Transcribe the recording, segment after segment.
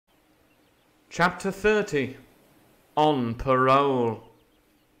Chapter 30. On Parole.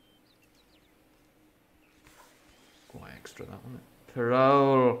 Quite extra, that, wasn't it?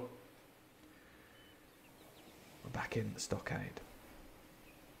 Parole. We're back in the stockade.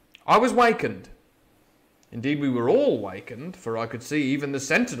 I was wakened. Indeed, we were all wakened, for I could see even the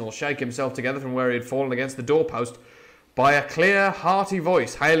sentinel shake himself together from where he had fallen against the doorpost, by a clear, hearty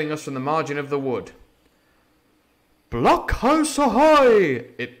voice hailing us from the margin of the wood. "Blockhouse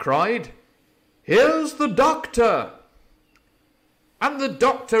ahoy!" it cried. "Here's the doctor!" And the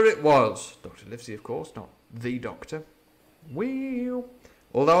doctor it was. Dr. Livesey, of course, not the doctor. Well,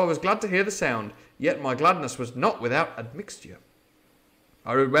 although I was glad to hear the sound, yet my gladness was not without admixture.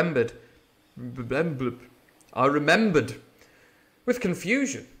 I remembered with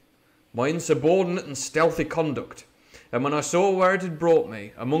confusion my insubordinate and stealthy conduct, and when I saw where it had brought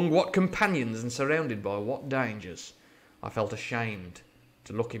me, among what companions and surrounded by what dangers, I felt ashamed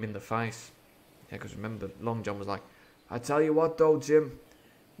to look him in the face. Yeah, because remember, Long John was like, "I tell you what though, Jim,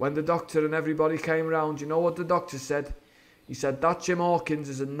 when the doctor and everybody came round, you know what the doctor said? He said, that Jim Hawkins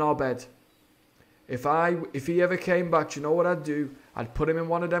is a knobhead. If he ever came back, you know what I'd do? I'd put him in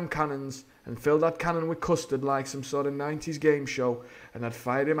one of them cannons and fill that cannon with custard like some sort of 90s game show, and I'd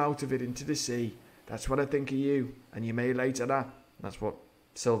fire him out of it into the sea. That's what I think of you, and you may later that." That's what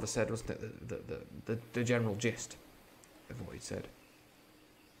Silver said, wasn't it? The general gist of what he said.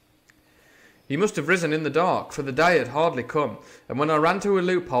 He must have risen in the dark, for the day had hardly come, and when I ran to a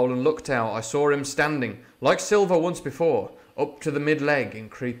loophole and looked out, I saw him standing, like Silver once before, up to the mid-leg in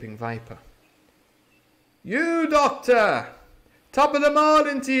creeping vapour. "You, doctor! Top of the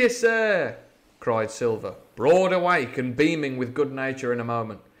morning to you, sir!" cried Silver, broad awake and beaming with good nature in a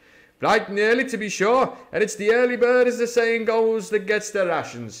moment. "Bright and early, to be sure, and it's the early bird, as the saying goes, that gets the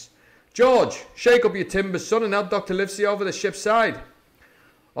rations. George, shake up your timbers, son, and help Dr. Livesey over the ship's side.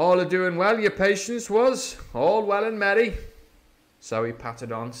 All a doing well, your patience was, all well and merry." So he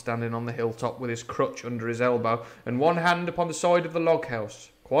pattered on, standing on the hilltop with his crutch under his elbow and one hand upon the side of the log house,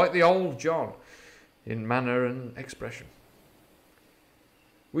 quite the old John in manner and expression.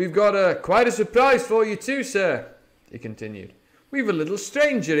 "We've got quite a surprise for you too, sir," he continued. "We've a little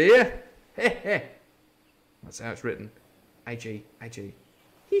stranger here. Heh heh." That's how it's written. H-E, H-E.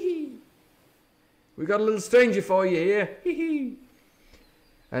 Hee-hee. "We've got a little stranger for you here. Hee-hee.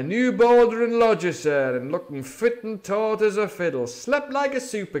 A new boarder and lodger, sir, and looking fit and taut as a fiddle. Slept like a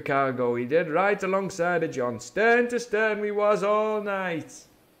supercargo, he did, right alongside of John. Stern to stern we was all night."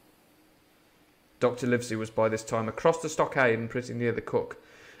 Dr. Livesey was by this time across the stockade and pretty near the cook,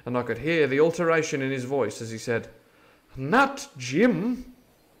 and I could hear the alteration in his voice as he said, "Not Jim?"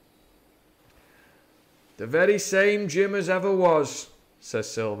 "The very same Jim as ever was,"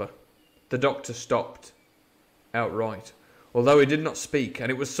 says Silver. The doctor stopped outright, although he did not speak,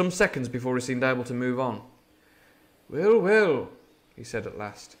 and it was some seconds before he seemed able to move on. "Well, well," he said at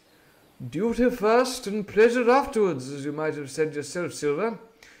last. "Duty first and pleasure afterwards, as you might have said yourself, Silver.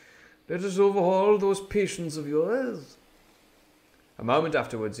 Let us overhaul those patients of yours." A moment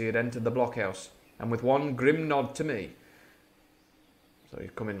afterwards he had entered the blockhouse, and with one grim nod to me, so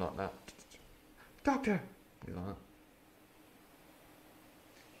he'd come in like that. "Doctor," like that,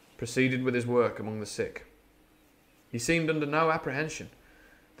 proceeded with his work among the sick. He seemed under no apprehension,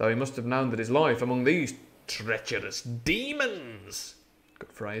 though he must have known that his life among these treacherous demons,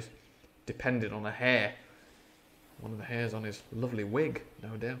 good phrase, depended on a hair. One of the hairs on his lovely wig,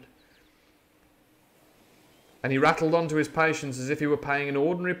 no doubt. And he rattled on to his patients as if he were paying an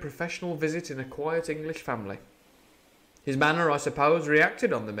ordinary professional visit in a quiet English family. His manner, I suppose,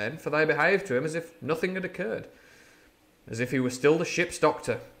 reacted on the men, for they behaved to him as if nothing had occurred, as if he were still the ship's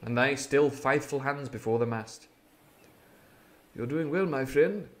doctor, and they still faithful hands before the mast. "You're doing well, my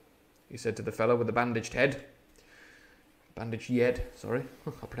friend," he said to the fellow with the bandaged head. Bandaged yed, sorry.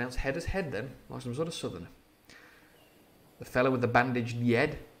 I pronounced head as head then, like some sort of southerner. The fellow with the bandaged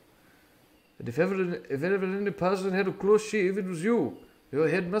yed. "And if ever any person had a close shave, it was you. Your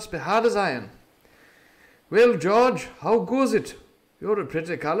head must be hard as iron. Well, George, how goes it? You're a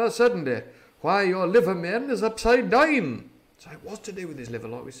pretty colour, certainly. Why, your liver, man, is upside down." So it was to do with his liver,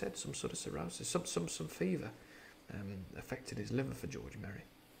 like we said, some sort of cirrhosis, some fever affected his liver for George Merry.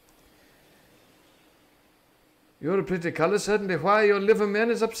 "You're a pretty colour, certainly. Why, your liver, man,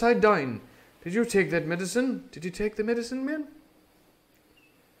 is upside down. Did you take that medicine? Did you take the medicine, man?"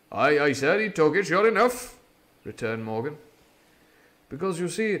 Aye, sir, he took it, sure enough," returned Morgan. "Because, you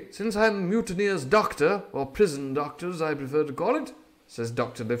see, since I'm Mutineer's doctor, or prison doctor, as I prefer to call it," says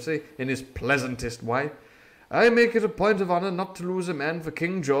Dr. Livesey, in his pleasantest way, "I make it a point of honour not to lose a man for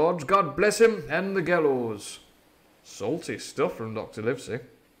King George, God bless him, and the gallows." Salty stuff from Dr. Livesey.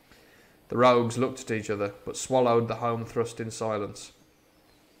 The rogues looked at each other, but swallowed the home thrust in silence.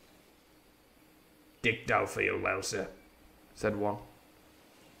 "Dick don't feel well, sir," said one.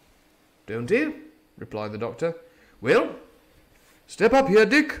 "Don't he?" replied the doctor. "Well, step up here,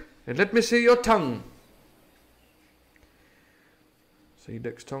 Dick, and let me see your tongue." See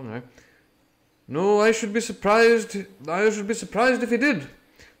Dick's tongue, eh? "No, I should be surprised if he did.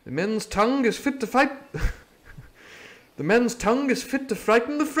 The men's tongue is fit to fight. The men's tongue is fit to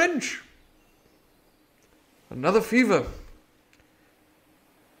frighten the French. Another fever."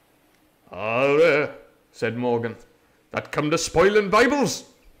 "Ah, said Morgan. "That come to spoiling Bibles."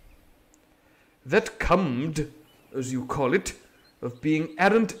 "That comed, as you call it, of being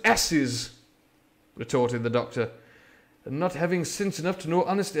errant asses," retorted the doctor, "and not having sense enough to know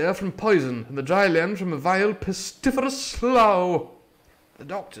honest air from poison, and the dry land from a vile pestiferous slough." The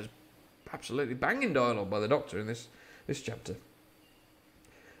doctor's absolutely banging dialogue by the doctor in this chapter.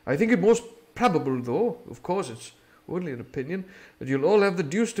 "I think it most probable, though, of course it's only an opinion, that you'll all have the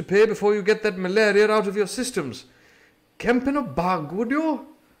deuce to pay before you get that malaria out of your systems. Camp in a bog, would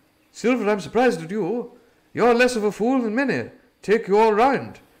you? Silver, I'm surprised at you. You're less of a fool than many. Take you all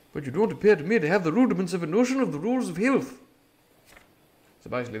round. But you don't appear to me to have the rudiments of a notion of the rules of health." So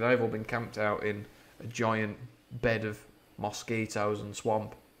basically they've all been camped out in a giant bed of mosquitoes and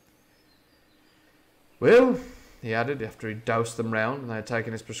swamp. "Well," he added, after he'd dosed them round and they had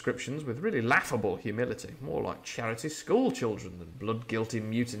taken his prescriptions with really laughable humility, more like charity school children than blood-guilty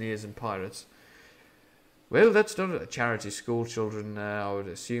mutineers and pirates. "Well, that's not a charity school children. I would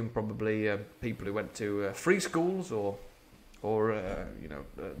assume probably people who went to free schools or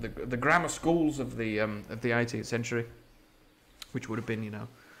the grammar schools of the 18th century, which would have been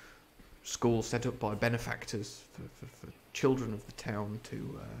schools set up by benefactors for children of the town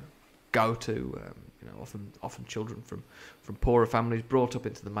to go to. Often children from poorer families brought up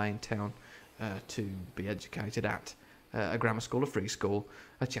into the main town to be educated at a grammar school, a free school,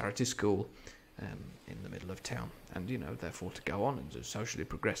 a charity school in the middle of town, and therefore to go on and to socially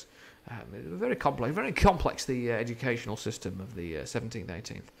progress. Very complex. The educational system of the 17th,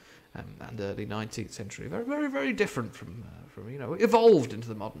 18th, and early 19th century. Very, very, very different from evolved into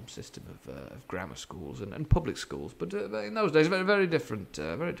the modern system of grammar schools and public schools. But in those days, very, very different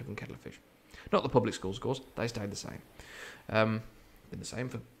kettle of fish. Not the public schools, of course. They stayed the same. Been the same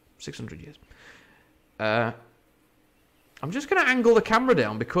for 600 years. I'm just going to angle the camera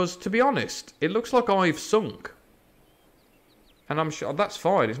down because, to be honest, it looks like I've sunk. And I'm sure that's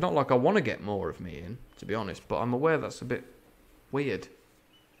fine. It's not like I want to get more of me in, to be honest. But I'm aware that's a bit weird.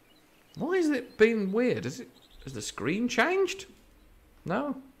 Why has it been weird? Has the screen changed?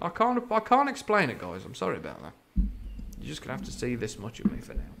 No, I can't explain it, guys. I'm sorry about that. You're just going to have to see this much of me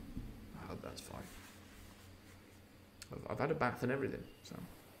for now. I hope that's fine. I've had a bath and everything,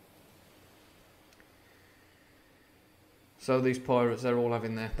 so these pirates, they're all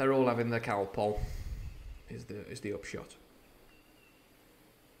having their calpol, is the upshot.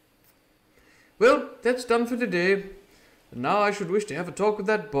 Well, that's done for today. And now I should wish to have a talk with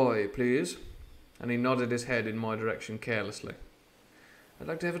that boy, please. And he nodded his head in my direction carelessly. I'd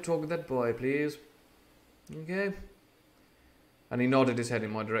like to have a talk with that boy, please. Okay. And he nodded his head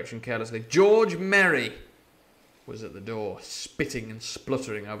in my direction carelessly. George Merry was at the door, spitting and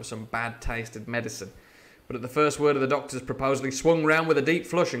spluttering over some bad-tasted medicine. But at the first word of the doctor's proposal, he swung round with a deep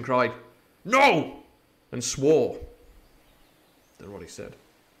flush and cried, "No!" and swore. That's what he said.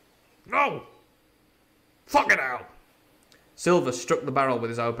 "No! Fuck it out!" Silver struck the barrel with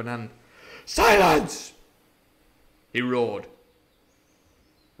his open hand. "Silence!" he roared,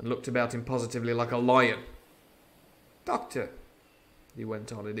 and looked about him positively like a lion. "Doctor," he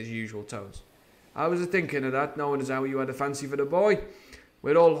went on in his usual tones, "I was a-thinking of that, knowing as how you had a fancy for the boy.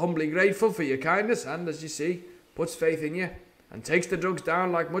 We're all humbly grateful for your kindness, and, as you see, puts faith in you, and takes the drugs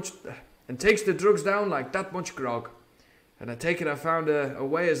down like that much grog. And I take it I found a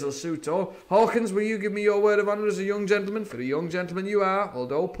way as'll suit all. Hawkins, will you give me your word of honour as a young gentleman, for a young gentleman you are,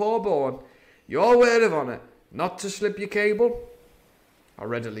 although poor born, your word of honour, not to slip your cable?" I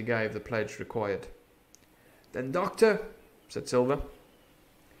readily gave the pledge required. "Then, Doctor," said Silver,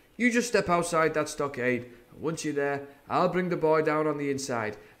 "you just step outside that stockade, and once you're there, I'll bring the boy down on the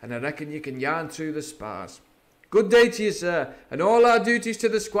inside, and I reckon you can yarn through the spars. Good day to you, sir, and all our duties to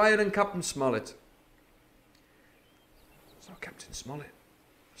the Squire and Captain Smollett." So Captain Smollett,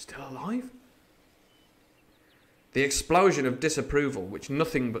 still alive? The explosion of disapproval, which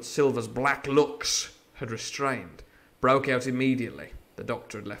nothing but Silver's black looks had restrained, broke out immediately. The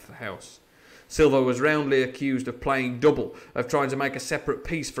doctor had left the house. Silva was roundly accused of playing double, of trying to make a separate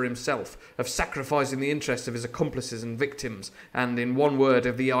peace for himself, of sacrificing the interests of his accomplices and victims, and, in one word,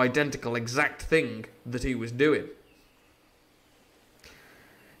 of the identical exact thing that he was doing.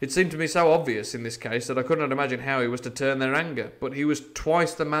 It seemed to me so obvious in this case that I could not imagine how he was to turn their anger, but he was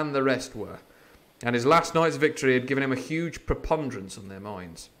twice the man the rest were, and his last night's victory had given him a huge preponderance on their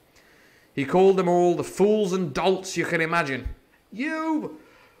minds. He called them all the fools and dolts you can imagine. "You!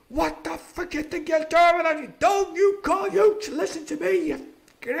 What the fuck you think you're doing? Don't you call you to listen to me, you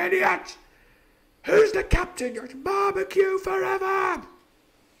fucking idiot! Who's the captain? You're barbecue forever!"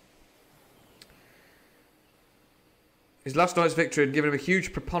 His last night's victory had given him a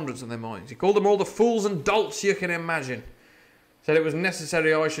huge preponderance on their minds. He called them all the fools and dolts you can imagine. Said it was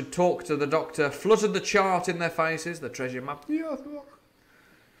necessary I should talk to the doctor, fluttered the chart in their faces, the treasure map.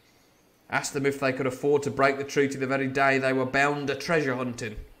 Asked them if they could afford to break the treaty the very day they were bound to treasure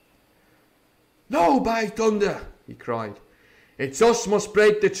hunting. "No, by thunder," he cried. "It's us must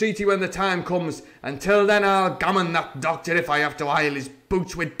break the treaty when the time comes. Until then I'll gammon that doctor if I have to oil his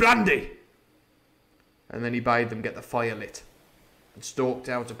boots with brandy." And then he bade them get the fire lit, and stalked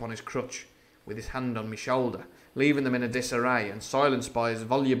out upon his crutch, with his hand on my shoulder, leaving them in a disarray, and silenced by his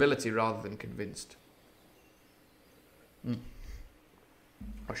volubility rather than convinced.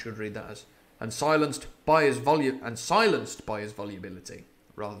 I should read that as, and silenced by his volubility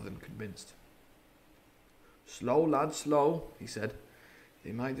rather than convinced. "Slow, lad, slow," he said.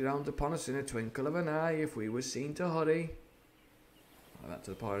 "They might round upon us in a twinkle of an eye if we was seen to hurry." Like that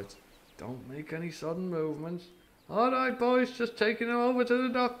to the pirates. "Don't make any sudden movements." "All right, boys, just taking him over to the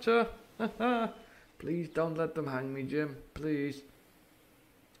doctor." "Please don't let them hang me, Jim, please."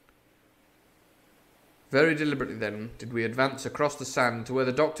 Very deliberately then did we advance across the sand to where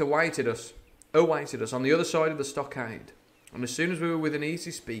the doctor awaited us on the other side of the stockade, and as soon as we were within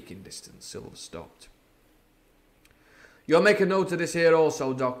easy speaking distance, Silver stopped. "You'll make a note of this here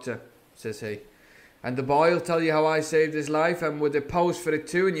also, doctor," says he, "and the boy'll tell you how I saved his life and would depose for it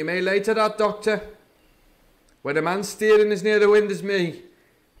too, and you may lay to that, doctor. When a man steering as near the wind as me,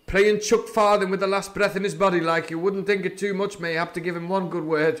 praying chuck farthing with the last breath in his body like, you wouldn't think it too much mayhap to give him one good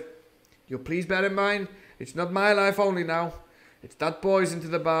word. You'll please bear in mind, it's not my life only now, it's that boy's into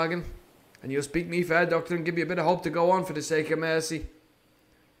the bargain, and you'll speak me fair, doctor, and give me a bit of hope to go on for the sake of mercy."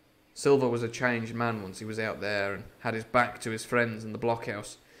 Silver was a changed man once he was out there and had his back to his friends in the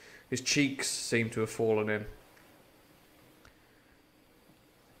blockhouse. His cheeks seemed to have fallen in.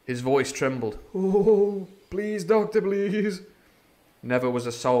 His voice trembled. "Oh, please, doctor, please." Never was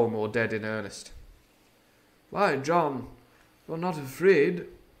a soul more dead in earnest. "Why, John, you're not afraid?"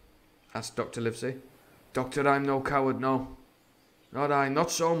 asked Dr. Livesey. "Doctor, I'm no coward, no. Not I,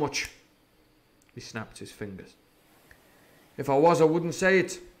 not so much." He snapped his fingers. "If I was, I wouldn't say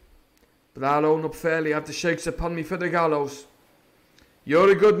it. But I'll own up fairly, I've the shakes upon me for the gallows.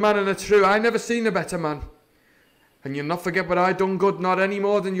 You're a good man and a true, I never seen a better man. And you'll not forget what I done good, not any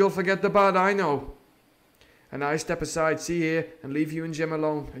more than you'll forget the bad I know. And I step aside, see here, and leave you and Jim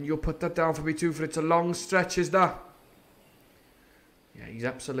alone, and you'll put that down for me too, for it's a long stretch, is that?" Yeah, he's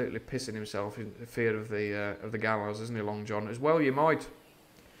absolutely pissing himself in fear of the gallows, isn't he, Long John? As well you might.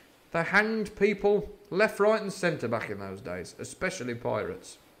 They hanged people left, right and centre back in those days, especially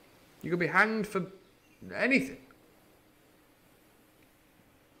pirates. You could be hanged for anything.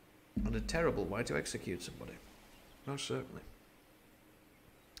 And a terrible way to execute somebody. Most certainly.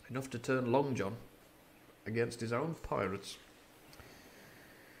 Enough to turn Long John against his own pirates.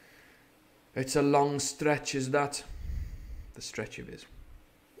 It's a long stretch, is that? The stretch of his.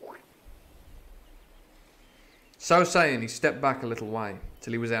 So saying, he stepped back a little way,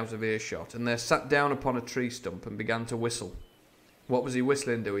 till he was out of earshot, and there sat down upon a tree stump and began to whistle. What was he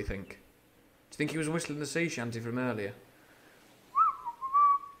whistling, do we think? Do you think he was whistling the sea shanty from earlier?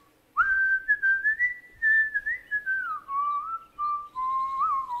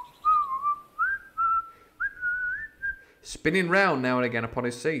 Spinning round now and again upon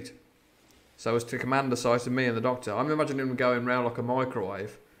his seat, so as to command the sight of me and the doctor. I'm imagining him going round like a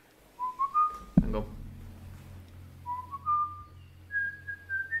microwave. Hang on.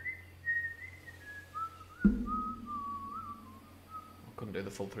 I couldn't do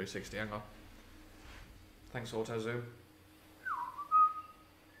the full 360, hang on. Thanks, Auto Zoom.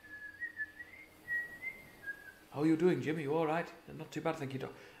 How are you doing, Jimmy? You alright? Not too bad, thank you,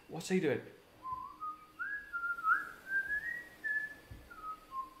 Doc. What's he doing?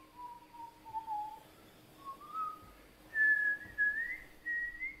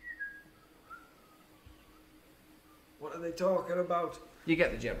 What are they talking about? You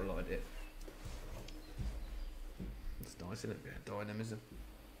get the general idea. It's nice, isn't it? A bit of dynamism.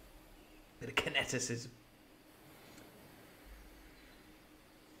 Bit of kineticism.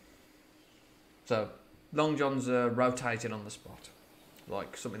 So, Long John's rotating on the spot,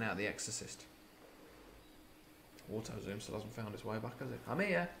 like something out of The Exorcist. Auto zoom still hasn't found its way back, has it? I'm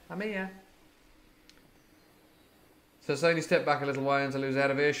here, I'm here. So Sadie stepped back a little way until he was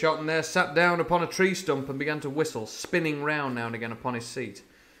out of earshot, and there sat down upon a tree stump and began to whistle, spinning round now and again upon his seat.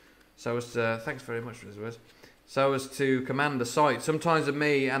 So as to, thanks very much for his words, so as to command the sight, sometimes of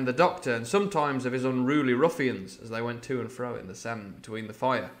me and the doctor, and sometimes of his unruly ruffians, as they went to and fro in the sand between the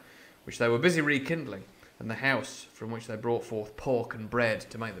fire, which they were busy rekindling, and the house from which they brought forth pork and bread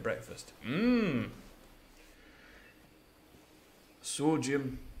to make the breakfast. So,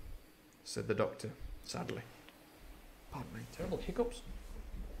 Jim, said the doctor, sadly. Pardon me, terrible hiccups.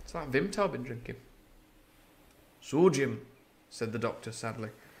 It's that Vimto I've been drinking. So, Jim, said the doctor, sadly.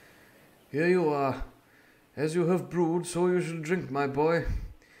 Here you are. As you have brewed, so you shall drink, my boy.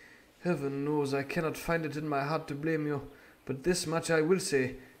 Heaven knows I cannot find it in my heart to blame you, but this much I will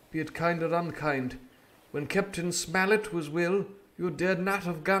say, be it kind or unkind. When Captain Smallet was well, you dared not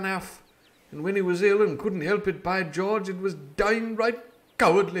have gone off, and when he was ill and couldn't help it, by George, it was downright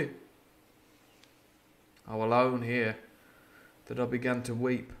cowardly. I will own here that I began to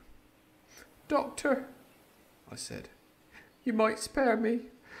weep. Doctor, I said, you might spare me.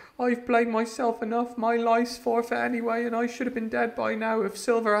 I've blamed myself enough. My life's forfeit anyway, and I should have been dead by now if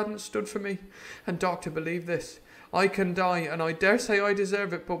Silver hadn't stood for me. And doctor, believe this, I can die, and I dare say I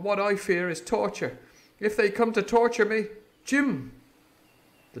deserve it, but what I fear is torture. If they come to torture me... Jim!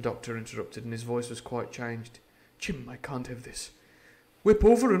 The doctor interrupted, and his voice was quite changed. Jim, I can't have this. Whip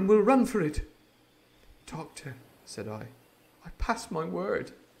over and we'll run for it. Doctor, said I pass my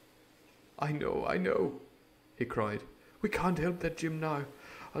word. I know, he cried. We can't help that, Jim, now.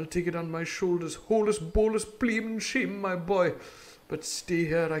 I'll take it on my shoulders, holus bolus bleemin' shame, my boy. But stay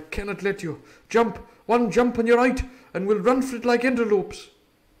here, I cannot let you. Jump, one jump on your right, and we'll run for it like antelopes.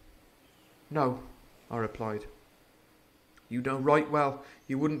 No, I replied. You know right well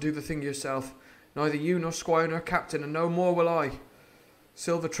you wouldn't do the thing yourself. Neither you nor Squire nor Captain, and no more will I.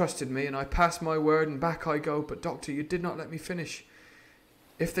 Silver trusted me, and I passed my word, and back I go. But, Doctor, you did not let me finish.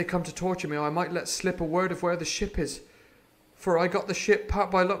 If they come to torture me, I might let slip a word of where the ship is. For I got the ship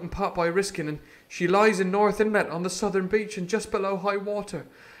part by luck and part by risking, and she lies in North Inlet on the southern beach and just below high water.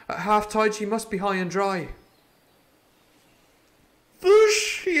 At half-tide she must be high and dry. The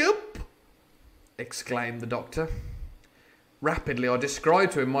ship! Exclaimed the doctor. Rapidly I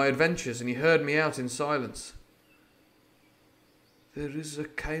described to him my adventures, and he heard me out in silence. There is a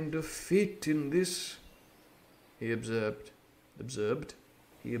kind of fate in this, he observed,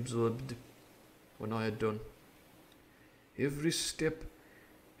 when I had done. Every step,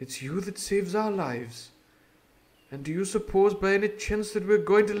 it's you that saves our lives. And do you suppose by any chance that we're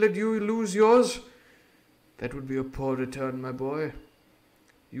going to let you lose yours? That would be a poor return, my boy.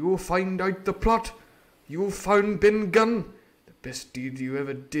 You find out the plot. You found Ben Gunn. The best deed you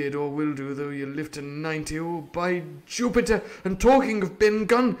ever did or will do, though you live to 90. Oh, by Jupiter! And talking of Ben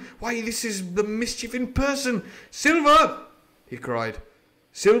Gunn, why, this is the mischief in person. Silver! He cried.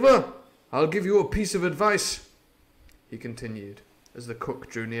 Silver, I'll give you a piece of advice, he continued, as the cook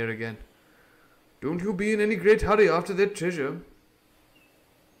drew near again. Don't you be in any great hurry after that treasure.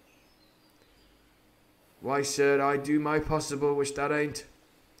 Why, sir, I do my possible, which that ain't,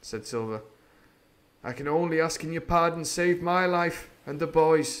 said Silver. I can only ask in your pardon save my life and the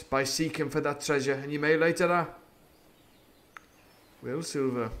boys by seeking for that treasure, and you may later that. Well,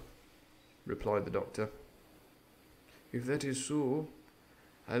 Silver, replied the doctor, if that is so,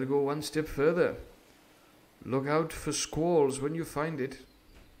 I'll go one step further. Look out for squalls when you find it.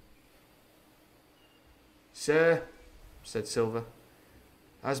 Sir, said Silver,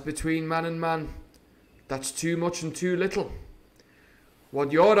 as between man and man, that's too much and too little.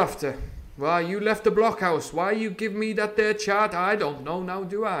 What you're after, why you left the blockhouse, why you give me that there chart, I don't know now,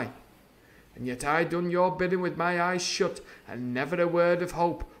 do I? And yet I done your bidding with my eyes shut, and never a word of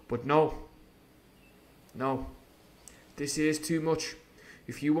hope, but no, this is too much.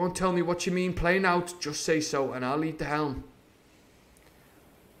 If you won't tell me what you mean plain out, just say so, and I'll lead the helm.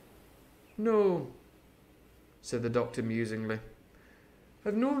 No, said the doctor musingly.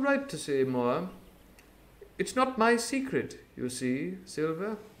 I've no right to say more. It's not my secret, you see,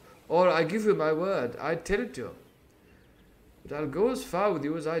 Silver. Or I give you my word, I'd tell it you. But I'll go as far with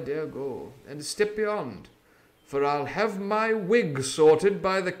you as I dare go, and a step beyond. For I'll have my wig sorted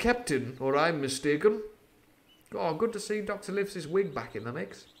by the captain, or I'm mistaken. Oh, good to see Dr. Livesey's wig back in the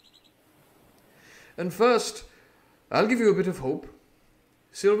mix. And first, I'll give you a bit of hope.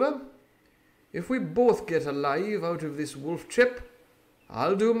 Silver, if we both get alive out of this wolf trip,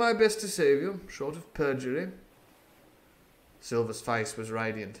 I'll do my best to save you, short of perjury. Silver's face was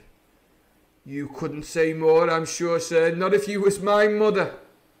radiant. You couldn't say more, I'm sure, sir, not if you was my mother,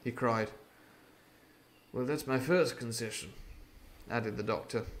 he cried. Well, that's my first concession, added the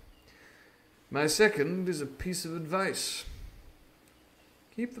doctor. My second is a piece of advice.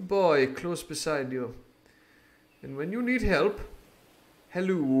 Keep the boy close beside you, and when you need help,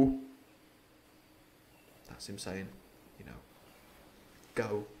 hello. That's him saying,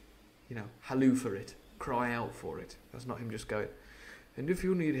 go, halloo for it, cry out for it. That's not him just going, and if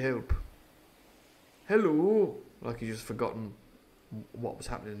you need help, hello, like he's just forgotten what was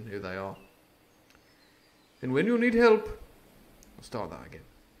happening and who they are. And when you need help, I'll start that again.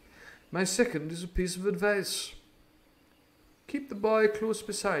 My second is a piece of advice. Keep the boy close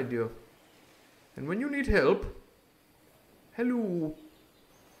beside you, and when you need help, hello.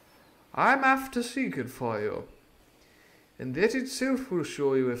 I'm after seeking for you, and that itself will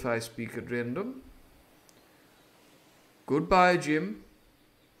show you if I speak at random. Goodbye, Jim.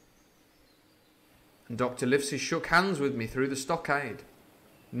 And Dr. Livesey shook hands with me through the stockade,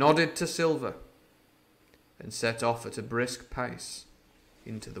 nodded to Silver, and set off at a brisk pace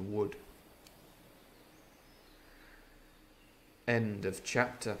into the wood. End of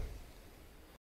chapter.